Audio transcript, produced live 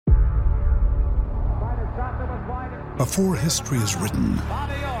Before history is written,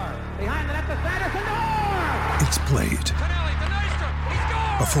 it's played.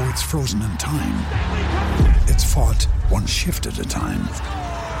 Before it's frozen in time, it's fought one shift at a time.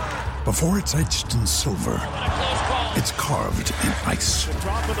 Before it's etched in silver, it's carved in ice.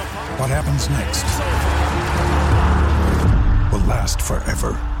 What happens next will last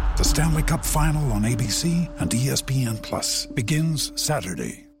forever. The Stanley Cup Final on ABC and ESPN Plus begins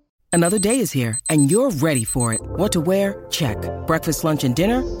Saturday. Another day is here, and you're ready for it. What to wear? Check. Breakfast, lunch, and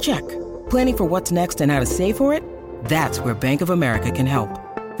dinner? Check. Planning for what's next and how to save for it? That's where Bank of America can help.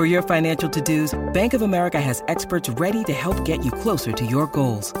 For your financial to-dos, Bank of America has experts ready to help get you closer to your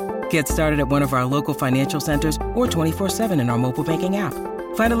goals. Get started at one of our local financial centers or 24/7 in our mobile banking app.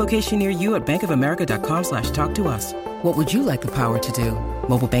 Find a location near you at bankofamerica.com/talktous. What would you like the power to do?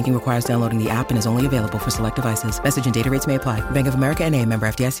 Mobile banking requires downloading the app and is only available for select devices. Message and data rates may apply. Bank of America N.A., member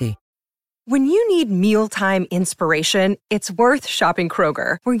FDIC. When you need mealtime inspiration, it's worth shopping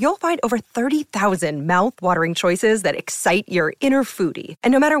Kroger, where you'll find over 30,000 mouth-watering choices that excite your inner foodie.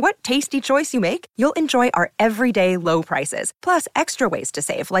 And no matter what tasty choice you make, you'll enjoy our everyday low prices, plus extra ways to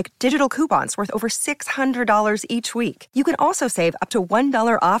save, like digital coupons worth over $600 each week. You can also save up to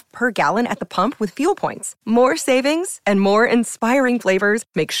 $1 off per gallon at the pump with fuel points. More savings and more inspiring flavors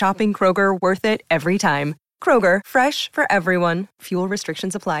make shopping Kroger worth it every time. Kroger, fresh for everyone. Fuel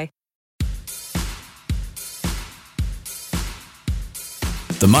restrictions apply.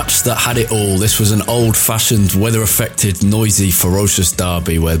 The match that had it all. This was an old-fashioned, weather-affected, noisy, ferocious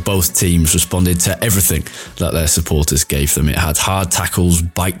derby where both teams responded to everything that their supporters gave them. It had hard tackles,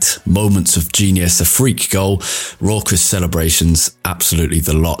 bite, moments of genius, a freak goal, raucous celebrations, absolutely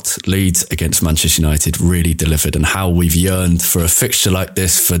the lot. Leeds against Manchester United really delivered, and how we've yearned for a fixture like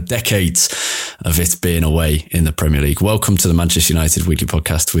this for decades of it being away in the Premier League. Welcome to the Manchester United Weekly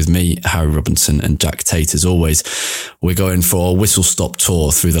Podcast with me, Harry Robinson, and Jack Tate. As always, we're going for a whistle-stop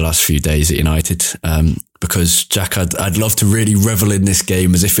tour through the last few days at United, because Jack, I'd love to really revel in this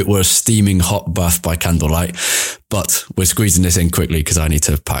game as if it were a steaming hot bath by candlelight, but we're squeezing this in quickly because I need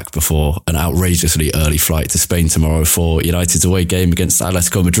to pack before an outrageously early flight to Spain tomorrow for United's away game against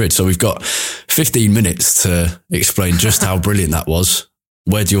Atletico Madrid. So we've got 15 minutes to explain just how brilliant that was.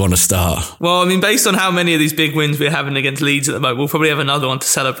 Where do you want to start? Well, I mean, based on how many of these big wins we're having against Leeds at the moment, we'll probably have another one to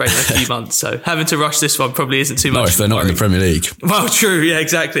celebrate in a few months. So having to rush this one probably isn't too much. No, if they're not in the Premier League. Well, true. Yeah,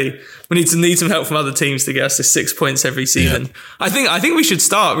 exactly. We need some help from other teams to get us to 6 points every season. Yeah. I think we should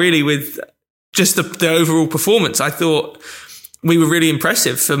start really with just the overall performance. I thought we were really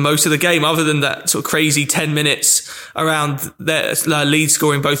impressive for most of the game, other than that sort of crazy 10 minutes around their Leeds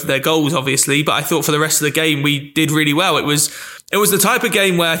scoring both of their goals, obviously. But I thought for the rest of the game, we did really well. It was the type of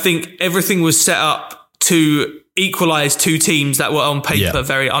game where I think everything was set up to equalise two teams that were on paper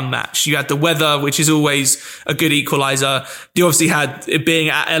very unmatched. You had the weather, which is always a good equaliser. You obviously had it being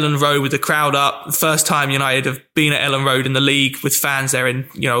at Ellen Road with the crowd up. The first time United have been at Ellen Road in the league with fans there in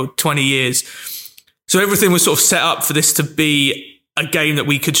 20 years. So everything was sort of set up for this to be a game that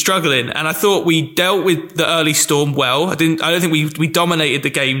we could struggle in. And I thought we dealt with the early storm well. I don't think we dominated the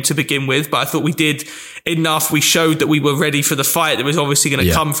game to begin with, but I thought we did enough. We showed that we were ready for the fight that was obviously going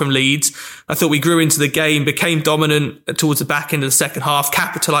to come from Leeds. I thought we grew into the game, became dominant towards the back end of the second half,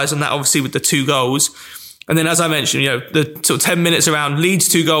 capitalised on that obviously with the 2 goals. And then, as I mentioned, the sort of 10 minutes around Leeds'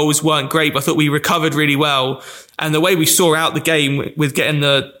 2 goals weren't great, but I thought we recovered really well. And the way we saw out the game with getting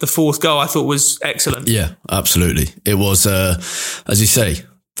the 4th goal, I thought was excellent. Yeah, absolutely. It was, as you say,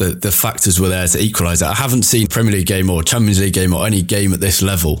 the factors were there to equalise it. I haven't seen Premier League game or Champions League game or any game at this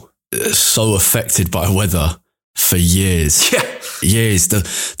level so affected by weather for years. Yeah. Years.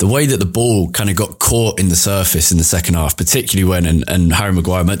 The way that the ball kind of got caught in the surface in the second half, particularly when, and Harry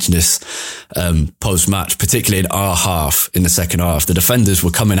Maguire mentioned this post-match, particularly in our half, in the second half, the defenders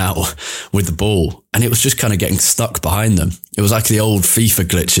were coming out with the ball and it was just kind of getting stuck behind them. It was like the old FIFA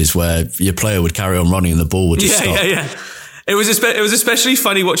glitches where your player would carry on running and the ball would just stop. Yeah. It was especially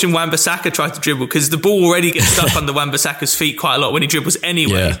funny watching Wan-Bissaka try to dribble because the ball already gets stuck under Wan-Bissaka's feet quite a lot when he dribbles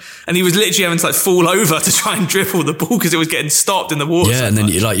anyway. Yeah. And he was literally having to fall over to try and dribble the ball because it was getting stopped in the water. Yeah, and then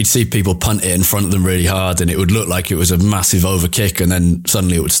you'd see people punt it in front of them really hard and it would look like it was a massive overkick and then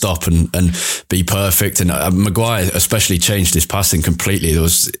suddenly it would stop and be perfect. And Maguire especially changed his passing completely. There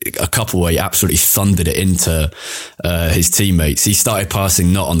was a couple where he absolutely thundered it into his teammates. He started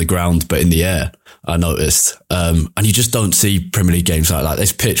passing not on the ground but in the air, I noticed. And you just don't see Premier League games like that.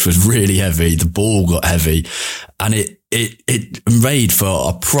 This pitch was really heavy. The ball got heavy and it made for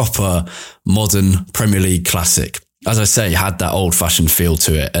a proper modern Premier League classic. as I say, had that old-fashioned feel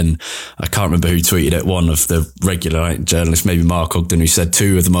to it. And I can't remember who tweeted it, one of the regular journalists, maybe Mark Ogden, who said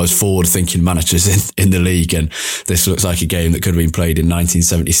 2 of the most forward-thinking managers in the league, and this looks like a game that could have been played in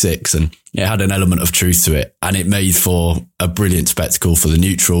 1976. And it had an element of truth to it, and it made for a brilliant spectacle for the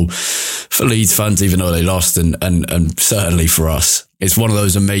neutral, for Leeds fans, even though they lost, and certainly for us. It's one of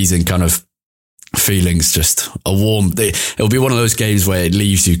those amazing kind of feelings, just a warm... It'll be one of those games where it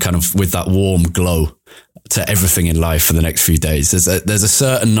leaves you kind of with that warm glow to everything in life for the next few days. There's a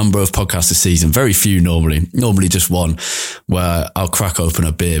certain number of podcasts a season, very few normally just one, where I'll crack open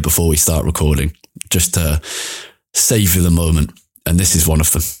a beer before we start recording, just to savour the moment. And this is one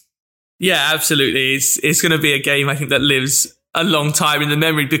of them. Yeah, absolutely. It's going to be a game, I think, that lives a long time in the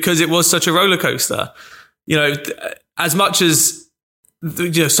memory because it was such a roller coaster. You know, as much as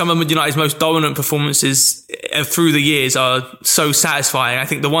some of United's most dominant performances through the years are so satisfying, I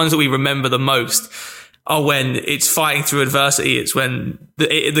think the ones that we remember the most are when it's fighting through adversity. It's when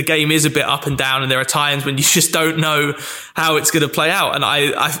the game is a bit up and down, and there are times when you just don't know how it's going to play out. And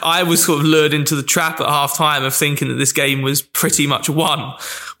I was sort of lured into the trap at half time of thinking that this game was pretty much won,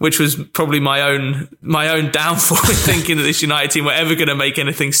 which was probably my own downfall in thinking that this United team were ever going to make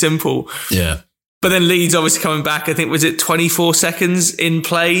anything simple. Yeah. But then Leeds obviously coming back, I think, was it 24 seconds in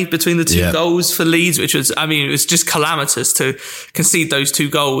play between the two goals for Leeds, which was, I mean, it was just calamitous to concede those 2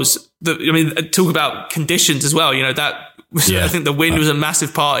 goals. Talk about conditions as well. You know, I think the wind was a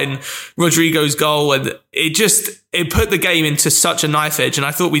massive part in Rodrigo's goal, and it put the game into such a knife edge. And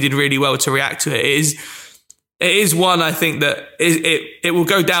I thought we did really well to react to it. It is one, I think, that it will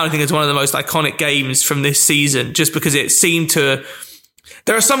go down, I think, as one of the most iconic games from this season, just because it seemed to...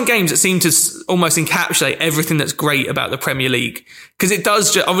 There are some games that seem to almost encapsulate everything that's great about the Premier League. Because it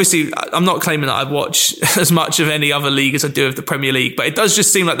does, obviously, I'm not claiming that I watch as much of any other league as I do of the Premier League, but it does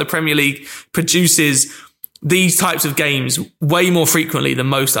just seem like the Premier League produces these types of games way more frequently than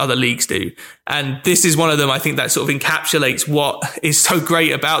most other leagues do. And this is one of them, I think, that sort of encapsulates what is so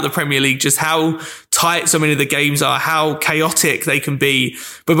great about the Premier League, just how tight so many of the games are, how chaotic they can be,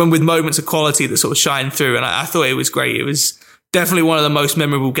 but when with moments of quality that sort of shine through. And I thought it was great. It was definitely one of the most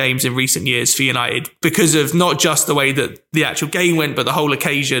memorable games in recent years for United because of not just the way that the actual game went, but the whole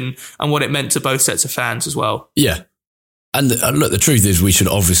occasion and what it meant to both sets of fans as well. Yeah. And look, the truth is we should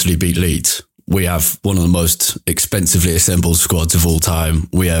obviously beat Leeds. We have one of the most expensively assembled squads of all time.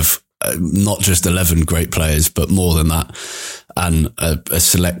 We have not just 11 great players, but more than that, and a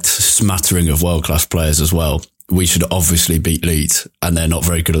select smattering of world-class players as well. We should obviously beat Leeds, and they're not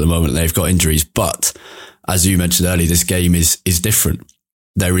very good at the moment. They've got injuries, but as you mentioned earlier, this game is different.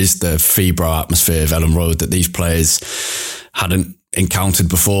 There is the febrile atmosphere of Ellen Road that these players hadn't encountered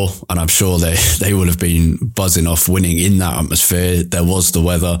before, and I'm sure they would have been buzzing off winning in that atmosphere. There was the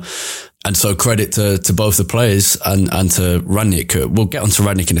weather, and so credit to both the players and to Rangnick. We'll get onto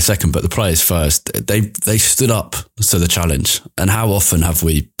Rangnick in a second, but the players first. They stood up to the challenge, and how often have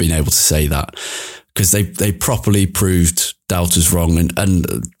we been able to say that? Because they properly proved doubters wrong, and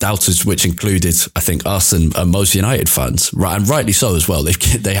doubters which included, I think, us and most United fans, right, and rightly so as well.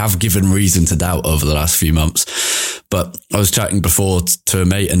 They have given reason to doubt over the last few months. But I was chatting before to a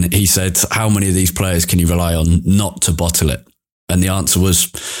mate, and he said, how many of these players can you rely on not to bottle it? And the answer was,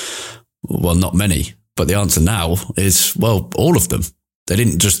 well, not many. But the answer now is, well, all of them. They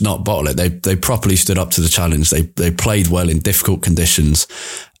didn't just not bottle it. They properly stood up to the challenge. They played well in difficult conditions.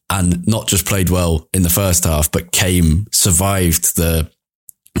 And not just played well in the first half, but survived the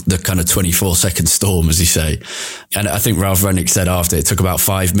kind of 24-second storm, as you say. And I think Ralph Rangnick said after, it took about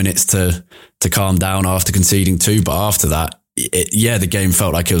 5 minutes to calm down after conceding 2. But after that, the game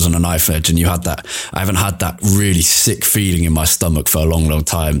felt like it was on a knife edge. And you had that. I haven't had that really sick feeling in my stomach for a long, long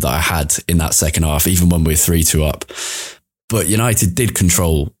time that I had in that second half, even when we were 3-2 up. But United did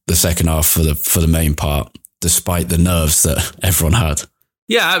control the second half for the main part, despite the nerves that everyone had.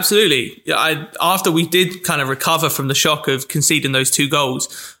 Yeah, absolutely. After we did kind of recover from the shock of conceding those 2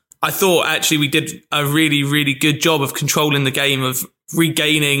 goals, I thought actually we did a really, really good job of controlling the game, of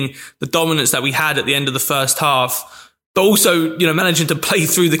regaining the dominance that we had at the end of the first half, but also, managing to play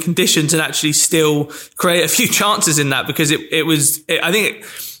through the conditions and actually still create a few chances in that, because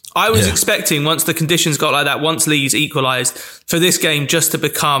I was expecting, once the conditions got like that, once Leeds equalised, for this game just to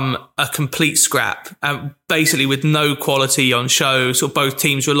become a complete scrap, basically with no quality on show. So both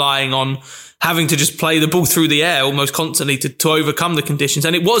teams relying on having to just play the ball through the air almost constantly to overcome the conditions.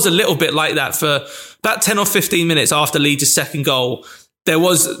 And it was a little bit like that for about 10 or 15 minutes after Leeds' second goal. There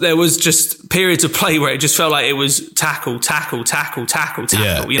was just periods of play where it just felt like it was tackle.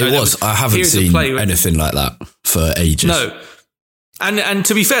 Yeah, it was. I haven't seen anything like that for ages. No. And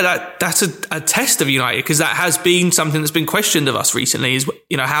to be fair, that's a test of United, because that has been something that's been questioned of us recently is,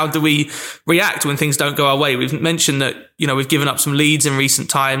 how do we react when things don't go our way? We've mentioned that, we've given up some leads in recent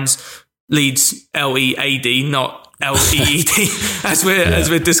times. Leeds, L-E-A-D, not L-E-E-D, as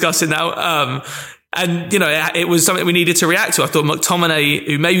we're discussing now. And, it was something we needed to react to. I thought McTominay,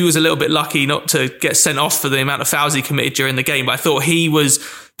 who maybe was a little bit lucky not to get sent off for the amount of fouls he committed during the game, but I thought he was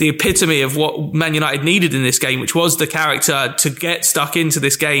the epitome of what Man United needed in this game, which was the character to get stuck into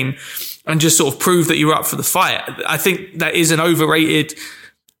this game and just sort of prove that you're up for the fight. I think that is an overrated,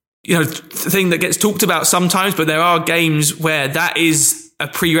 thing that gets talked about sometimes, but there are games where that is a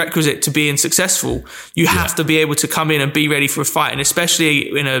prerequisite to being successful. You have to be able to come in and be ready for a fight. And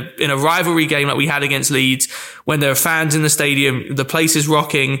especially in a rivalry game like we had against Leeds, when there are fans in the stadium, the place is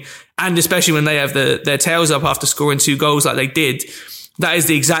rocking, and especially when they have their tails up after scoring 2 goals like they did, that is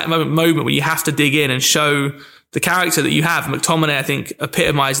the exact moment where you have to dig in and show the character that you have. McTominay, I think,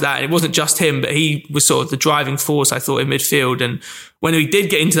 epitomised that. And it wasn't just him, but he was sort of the driving force, I thought, in midfield. And when we did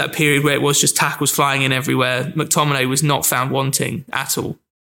get into that period where it was just tackles flying in everywhere, McTominay was not found wanting at all.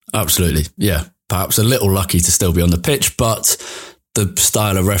 Absolutely. Yeah. Perhaps a little lucky to still be on the pitch, but the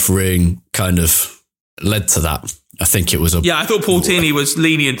style of refereeing kind of led to that. I think it was I thought Paul Tierney was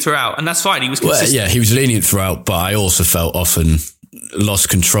lenient throughout, and that's fine. He was consistent. Well, he was lenient throughout, but I also felt often lost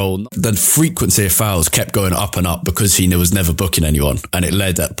control. The frequency of fouls kept going up and up because he was never booking anyone, and it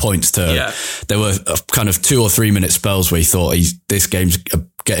led at points to there were kind of 2 or 3 minute spells where he thought this game's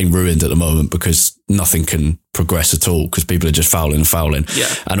getting ruined at the moment because nothing can progress at all because people are just fouling.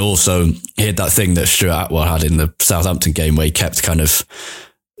 And also he had that thing that Stuart Atwell had in the Southampton game where he kept kind of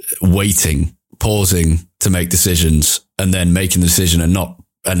waiting, pausing to make decisions, and then making the decision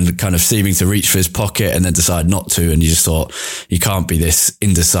and kind of seeming to reach for his pocket and then decide not to. And you just thought, you can't be this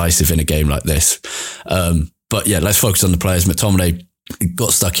indecisive in a game like this. But yeah, let's focus on the players. McTominay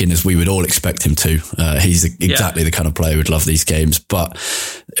got stuck in as we would all expect him to. He's exactly the kind of player who'd love these games. But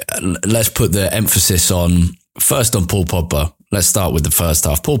let's put the emphasis on Paul Pogba. Let's start with the first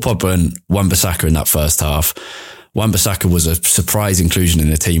half. Paul Pogba and Wan-Bissaka in that first half. Wan-Bissaka was a surprise inclusion in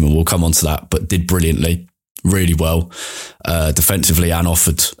the team, and we'll come on to that, but did brilliantly. Really well, defensively, and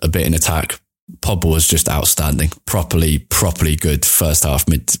offered a bit in attack. Pogba was just outstanding. Properly good first half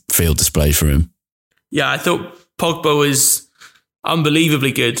midfield display for him. Yeah, I thought Pogba was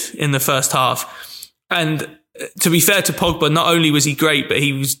unbelievably good in the first half. And to be fair to Pogba, not only was he great, but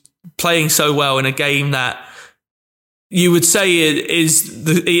he was playing so well in a game that you would say is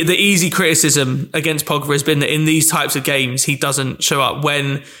the easy criticism against Pogba has been that in these types of games, he doesn't show up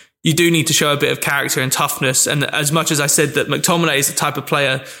when you do need to show a bit of character and toughness. And as much as I said that McTominay is the type of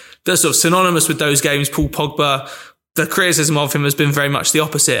player that's sort of synonymous with those games, Paul Pogba, the criticism of him has been very much the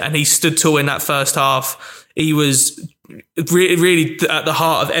opposite. And he stood tall in that first half. He was really at the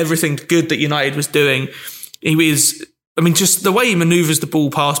heart of everything good that United was doing. He was, just the way he manoeuvres the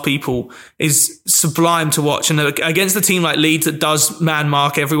ball past people is sublime to watch. And against a team like Leeds that does man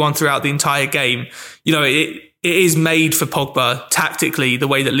mark everyone throughout the entire game, it is made for Pogba tactically, the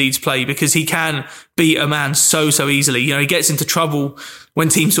way that Leeds play, because he can beat a man so easily. He gets into trouble when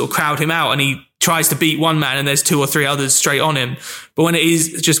teams sort of crowd him out and he tries to beat one man and there's 2 or 3 others straight on him. But when it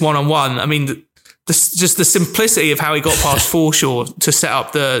is just one-on-one, just the simplicity of how he got past Forshaw to set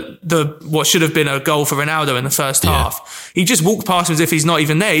up the what should have been a goal for Ronaldo in the first half. He just walked past him as if he's not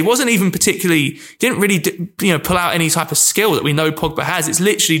even there. He wasn't even didn't really pull out any type of skill that we know Pogba has. It's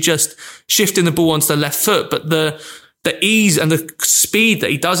literally just shifting the ball onto the left foot, but the ease and the speed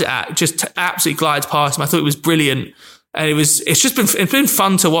that he does it at just absolutely glides past him. I thought it was brilliant. And it's been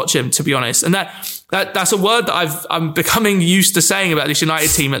fun to watch him, to be honest. And that's a word that I'm becoming used to saying about this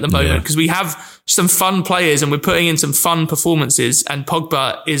United team at the moment, because we have some fun players and we're putting in some fun performances, and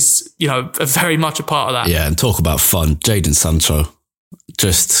Pogba is, very much a part of that. Yeah, and talk about fun. Jadon Sancho,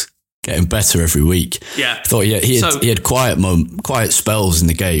 just getting better every week. Yeah. I thought he had quiet spells in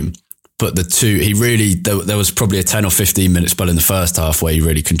the game. But there was probably a 10 or 15 minute spell in the first half where he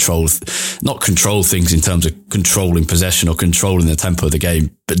really not controlled things in terms of controlling possession or controlling the tempo of the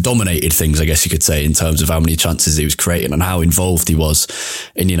game, but dominated things, I guess you could say, in terms of how many chances he was creating and how involved he was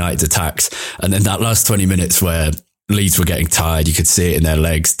in United's attacks. And then that last 20 minutes where Leeds were getting tired, you could see it in their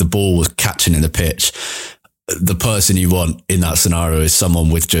legs, the ball was catching in the pitch. The person you want in that scenario is someone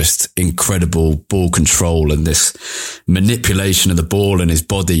with just incredible ball control and this manipulation of the ball and his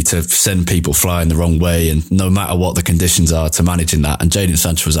body to send people flying the wrong way, and no matter what the conditions are, to managing that. And Jadon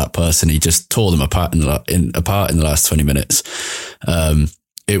Sancho was that person. He just tore them apart in the last 20 minutes.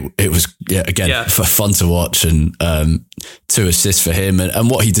 it was fun to watch, and 2 assists for him, and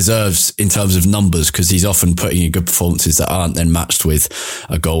what he deserves in terms of numbers, because he's often putting in good performances that aren't then matched with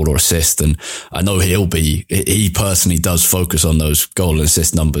a goal or assist. And I know he personally does focus on those goal and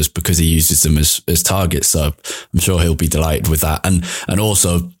assist numbers because he uses them as targets. So I'm sure he'll be delighted with that. And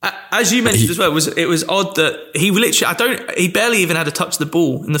also, as you mentioned as well, it was odd that he barely even had a touch of the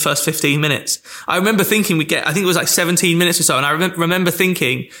ball in the first 15 minutes. I remember thinking I think it was like 17 minutes or so, and I remember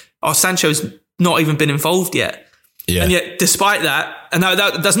thinking, Sancho's not even been involved yet. Yeah. And yet, despite that, and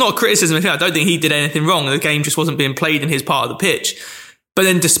that's not a criticism of him, I don't think he did anything wrong. The game just wasn't being played in his part of the pitch. But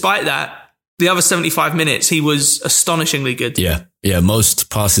then despite that, the other 75 minutes, he was astonishingly good. Yeah. Yeah. Most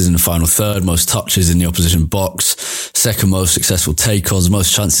passes in the final third, most touches in the opposition box, second most successful take-ons,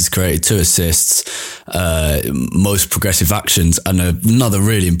 most chances created, 2 assists, most progressive actions. And another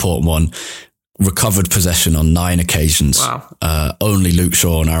really important one, recovered possession on 9 occasions. Wow. Only Luke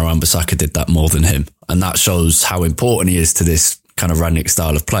Shaw and Aaron Wan-Bissaka did that more than him. And that shows how important he is to this kind of Rangnick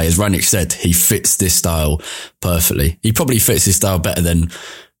style of play. As Rangnick said, he fits this style perfectly. He probably fits his style better than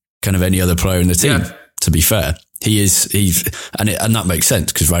kind of any other player in the team, to be fair. And that makes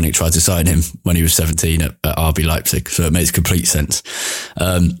sense because Rangnick tried to sign him when he was 17 at RB Leipzig. So it makes complete sense.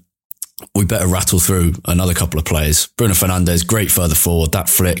 We better rattle through another couple of players. Bruno Fernandes, great further forward. That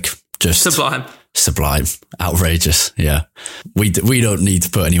flick, just sublime, outrageous. Yeah. We don't need to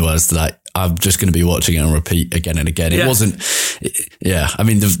put any words to that. I'm just going to be watching it on repeat again and again. It wasn't, I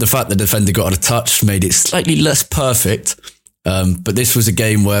mean, the fact the defender got on a touch made it slightly less perfect. But this was a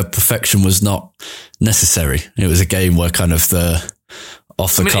game where perfection was not necessary. It was a game where kind of the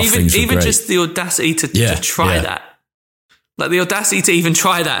off the cuff things were even great. Just the audacity to try that. Like the audacity to even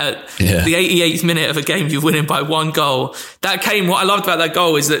try that at the 88th minute of a game you're winning by 1 goal. What I loved about that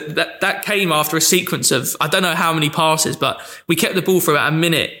goal is that came after a sequence of, I don't know how many passes, but we kept the ball for about a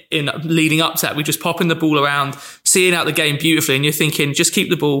minute in leading up to that. We just popping the ball around, seeing out the game beautifully. And you're thinking, just keep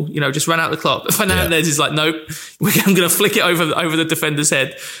the ball, just run out the clock. Fernandes is like, nope, I'm going to flick it over the defender's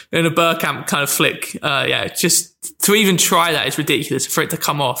head in a Bergkamp kind of flick. Just to even try that is ridiculous. For it to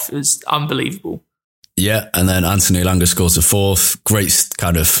come off is unbelievable. Yeah, and then Anthony Elanga scores a 4th.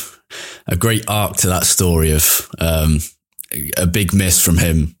 A great arc to that story of a big miss from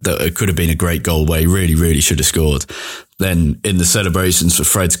him that it could have been a great goal where he really, really should have scored. Then in the celebrations for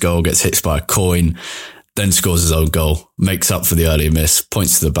Fred's goal, gets hit by a coin, then scores his own goal, makes up for the earlier miss,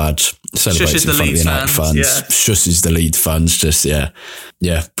 points to the badge, celebrates in front of the United fans, shushes the Leeds fans. Just,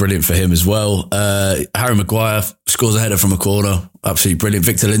 brilliant for him as well. Harry Maguire scores a header from a corner. Absolutely brilliant.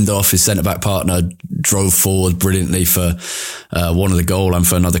 Victor Lindelof, his centre-back partner, drove forward brilliantly for one of the goal and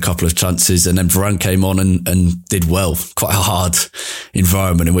for another couple of chances. And then Varane came on and did well. Quite a hard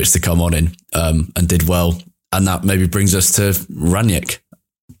environment in which to come on in and did well. And that maybe brings us to Rangnick.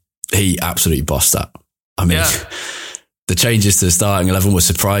 He absolutely bossed that. I mean, the changes to the starting 11 were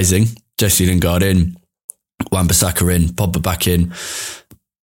surprising. Jesse Lingard in, Wan-Bissaka in, Pogba back in.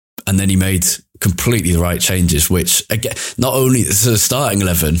 And then he made completely the right changes, which again, not only the starting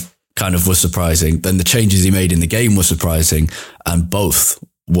 11 kind of was surprising, then the changes he made in the game were surprising, and both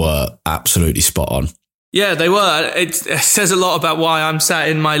were absolutely spot on. Yeah, they were. It says a lot about why I'm sat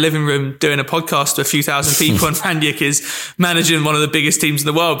in my living room doing a podcast to a few thousand people and Rangnick is managing one of the biggest teams in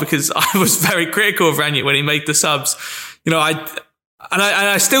the world, because I was very critical of Rangnick when he made the subs.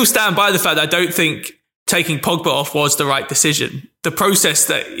 I still stand by the fact that I don't think taking Pogba off was the right decision. The process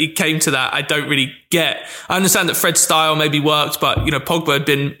that he came to that, I don't really get. I understand that Fred's style maybe worked, but, Pogba had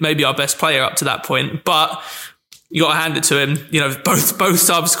been maybe our best player up to that point. But you got to hand it to him. Both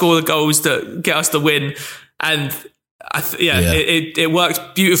subs score the goals that get us the win. And it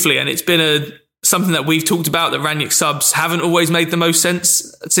worked beautifully. And it's been something that we've talked about, that Rangnick subs haven't always made the most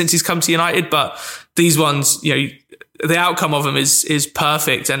sense since he's come to United. But these ones, the outcome of them is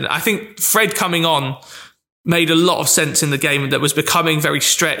perfect. And I think Fred coming on made a lot of sense in the game that was becoming very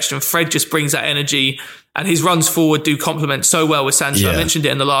stretched, and Fred just brings that energy, and his runs forward do complement so well with Sancho. I mentioned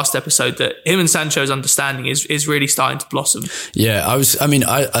it in the last episode that him and Sancho's understanding is really starting to blossom. Yeah, I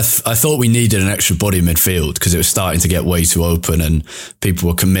thought we needed an extra body in midfield because it was starting to get way too open and people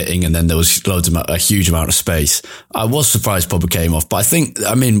were committing, and then there was a huge amount of space. I was surprised Pogba came off, but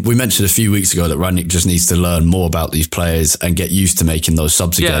we mentioned a few weeks ago that Rangnick just needs to learn more about these players and get used to making those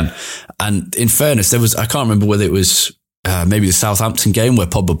subs again. And in fairness, I can't remember whether it was maybe the Southampton game where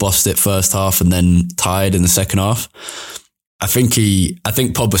Pogba bossed it first half and then tired in the second half. I think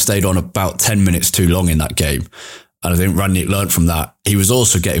Pogba stayed on about 10 minutes too long in that game. And I think Rangnick learned from that. He was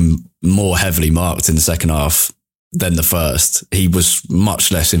also getting more heavily marked in the second half than the first. He was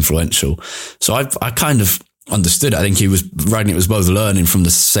much less influential. So I kind of understood it. I think Rangnick was both learning from the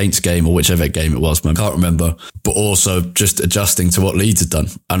Saints game or whichever game it was, I can't remember, but also just adjusting to what Leeds had done.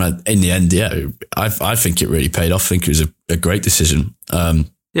 And in the end, I think it really paid off. I think it was a great decision. I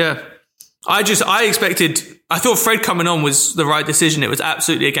thought Fred coming on was the right decision. It was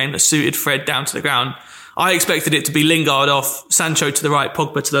absolutely a game that suited Fred down to the ground. I expected it to be Lingard off, Sancho to the right,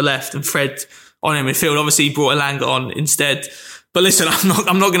 Pogba to the left, and Fred on in midfield. Obviously, he brought Elanga on instead. But listen,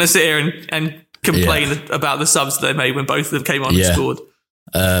 I'm not going to sit here and complain about the subs they made when both of them came on and scored.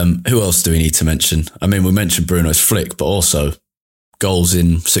 Who else do we need to mention? I mean, we mentioned Bruno's flick, but also goals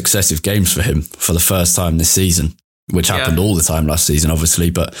in successive games for him for the first time this season, which happened all the time last season, obviously.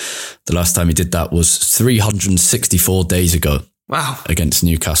 But the last time he did that was 364 days ago. Wow. Against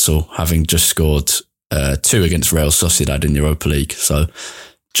Newcastle, having just scored 2 against Real Sociedad in the Europa League. So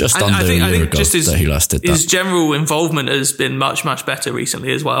just under a year ago that he last did that. His general involvement has been much, much better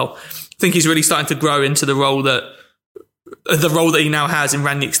recently as well. I think he's really starting to grow into the role that he now has in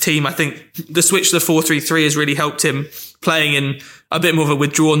Rangnick's team. I think the switch to the 4-3-3 has really helped him, playing in a bit more of a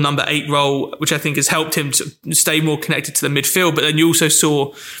withdrawn number 8 role, which I think has helped him to stay more connected to the midfield. But then you also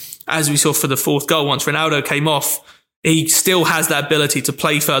saw, as we saw for the 4th goal, once Ronaldo came off, he still has that ability to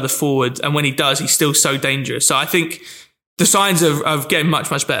play further forward. And when he does, he's still so dangerous. So I think the signs of getting much,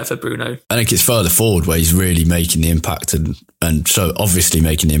 much better for Bruno. I think it's further forward where he's really making the impact and so obviously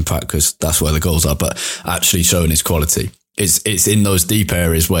making the impact because that's where the goals are, but actually showing his quality. It's in those deep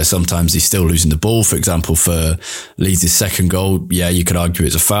areas where sometimes he's still losing the ball. For example, for Leeds' second goal, you could argue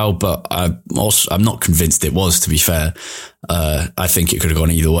it's a foul, but I'm not convinced it was, to be fair. I think it could have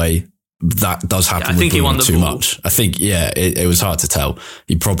gone either way. That does happen with Bruno too much. I think, it was hard to tell.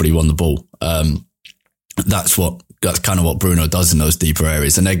 He probably won the ball. That's kind of what Bruno does in those deeper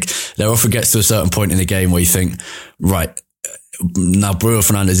areas. And there often gets to a certain point in the game where you think, right, now Bruno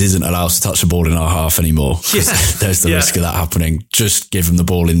Fernandes isn't allowed to touch the ball in our half anymore. There's the risk of that happening. Just give him the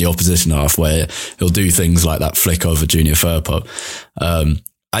ball in the opposition half where he'll do things like that flick over Junior Firpo.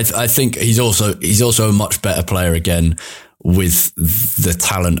 I think he's also a much better player again with the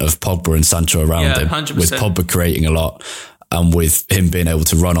talent of Pogba and Sancho around him. 100%. With Pogba creating a lot and with him being able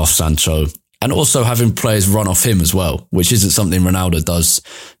to run off Sancho and also having players run off him as well, which isn't something Ronaldo does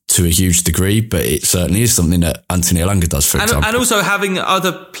to a huge degree, but it certainly is something that Anthony Elanga does, for example. And also having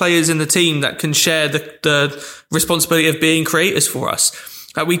other players in the team that can share the responsibility of being creators for us.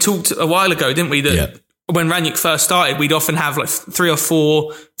 We talked a while ago, didn't we, that when Rangnick first started, we'd often have like 3 or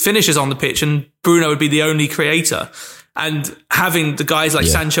 4 finishers on the pitch and Bruno would be the only creator. And having the guys like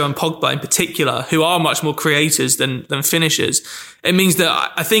Sancho and Pogba in particular, who are much more creators than finishers, it means that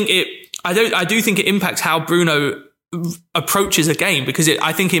I do think it impacts how Bruno approaches a game, because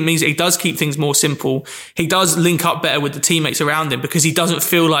I think it means it does keep things more simple. He does link up better with the teammates around him because he doesn't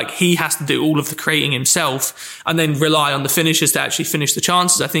feel like he has to do all of the creating himself and then rely on the finishers to actually finish the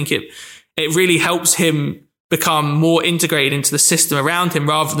chances. I think it really helps him become more integrated into the system around him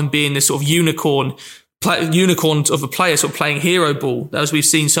rather than being this sort of unicorn of a player sort of playing hero ball, as we've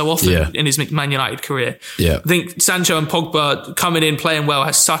seen so often in his Man United career. I think Sancho and Pogba coming in, playing well,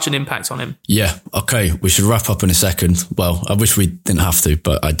 has such an impact on him. Okay, we should wrap up in a second. Well, I wish we didn't have to,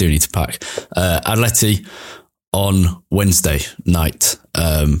 but I do need to pack. Atleti on Wednesday night,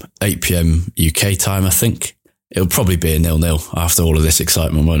 8 p.m. UK time, I think. It'll probably be a 0-0 after all of this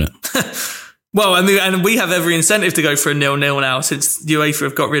excitement, won't it? Well, and we have every incentive to go for a 0-0 now, since UEFA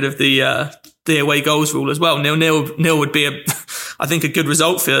have got rid of the away goals rule as well. 0-0 would be I think a good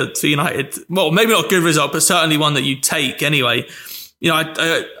result for United. Well, maybe not a good result, but certainly one that you take anyway. You know,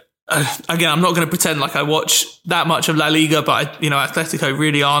 again, I'm not going to pretend like I watch that much of La Liga, but Atletico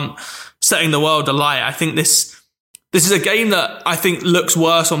really aren't setting the world alight. I think this is a game that I think looks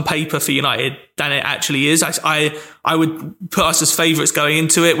worse on paper for United than it actually is. I would put us as favourites going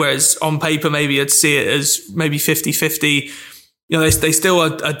into it, whereas on paper maybe I'd see it as maybe 50-50. You know, they still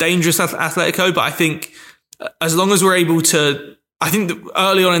are dangerous Atletico, but I think as long as we're able to, I think that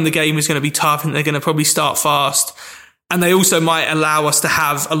early on in the game is going to be tough and they're going to probably start fast. And they also might allow us to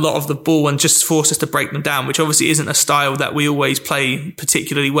have a lot of the ball and just force us to break them down, which obviously isn't a style that we always play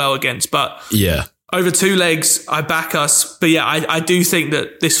particularly well against. But over 2 legs, I back us. But I do think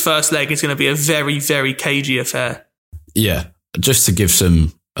that this first leg is going to be a very, very cagey affair. Yeah, just to give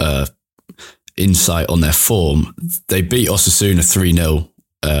some insight on their form, they beat Osasuna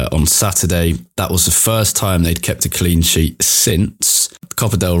 3-0 on Saturday. That was the first time they'd kept a clean sheet since the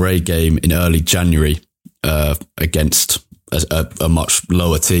Copa del Rey game in early January against a much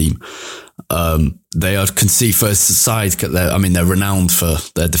lower team. They are conceded first side. They're renowned for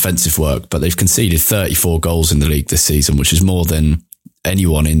their defensive work, but they've conceded 34 goals in the league this season, which is more than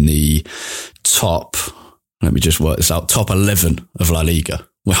anyone in the top Let me just work this out. Top 11 of La Liga.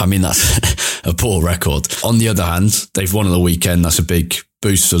 Well, I mean, that's a poor record. On the other hand, they've won on the weekend. That's a big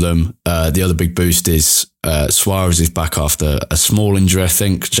boost for them. The other big boost is Suarez is back after a small injury, I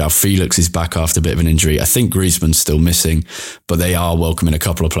think. João Felix is back after a bit of an injury. I think Griezmann's still missing, but they are welcoming a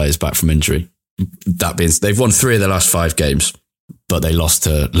couple of players back from injury. That means they've won 3 of their last 5 games, but they lost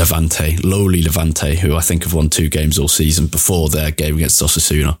to lowly Levante, who I think have won 2 games all season before their game against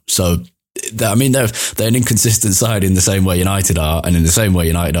Osasuna. So, I mean, they're an inconsistent side in the same way United are, and in the same way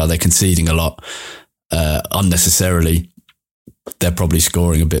United are, they're conceding a lot unnecessarily. They're probably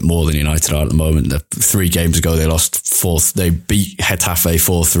scoring a bit more than United are at the moment. 3 games ago, they lost 4th. They beat Getafe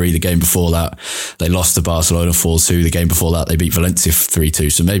 4-3. The game before that, they lost to Barcelona 4-2. The game before that, they beat Valencia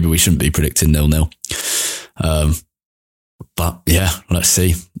 3-2. So maybe we shouldn't be predicting 0-0. But yeah, let's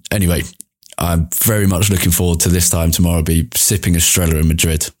see. Anyway, I'm very much looking forward to this time tomorrow. I'll be sipping Estrella in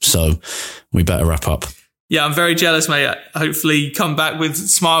Madrid. So we better wrap up. Yeah, I'm very jealous, mate. Hopefully you come back with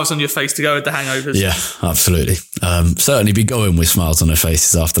smiles on your face to go with the hangovers. Yeah, absolutely. Certainly be going with smiles on their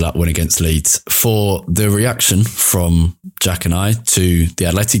faces after that win against Leeds. For the reaction from Jack and I to the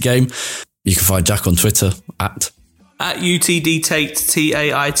Atleti game, you can find Jack on Twitter at UTD Tate,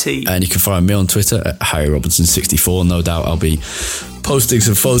 Tait. And you can find me on Twitter at Harry Robinson64. No doubt I'll be posting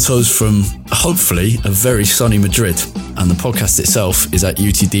some photos from, hopefully, a very sunny Madrid. And the podcast itself is at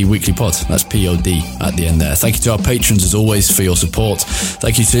UTD Weekly Pod. That's POD at the end there. Thank you to our patrons, as always, for your support.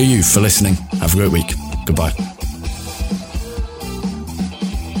 Thank you to you for listening. Have a great week. Goodbye.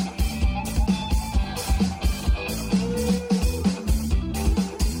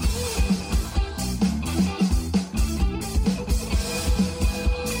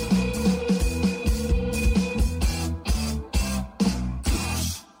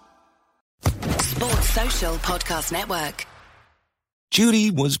 Podcast Network.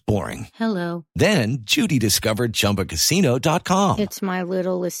 Judy was boring. Hello. Then Judy discovered ChumbaCasino.com. It's my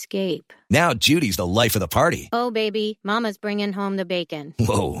little escape. Now Judy's the life of the party. Oh, baby, mama's bringing home the bacon.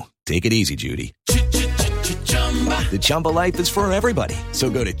 Whoa, take it easy, Judy. The Chumba life is for everybody. So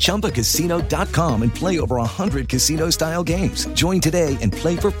go to ChumbaCasino.com and play over 100 casino-style games. Join today and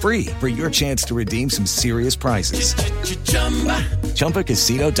play for free for your chance to redeem some serious prizes.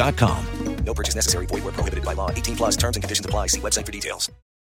 ChumbaCasino.com. No purchase necessary. Void where prohibited by law. 18+ terms and conditions apply. See website for details.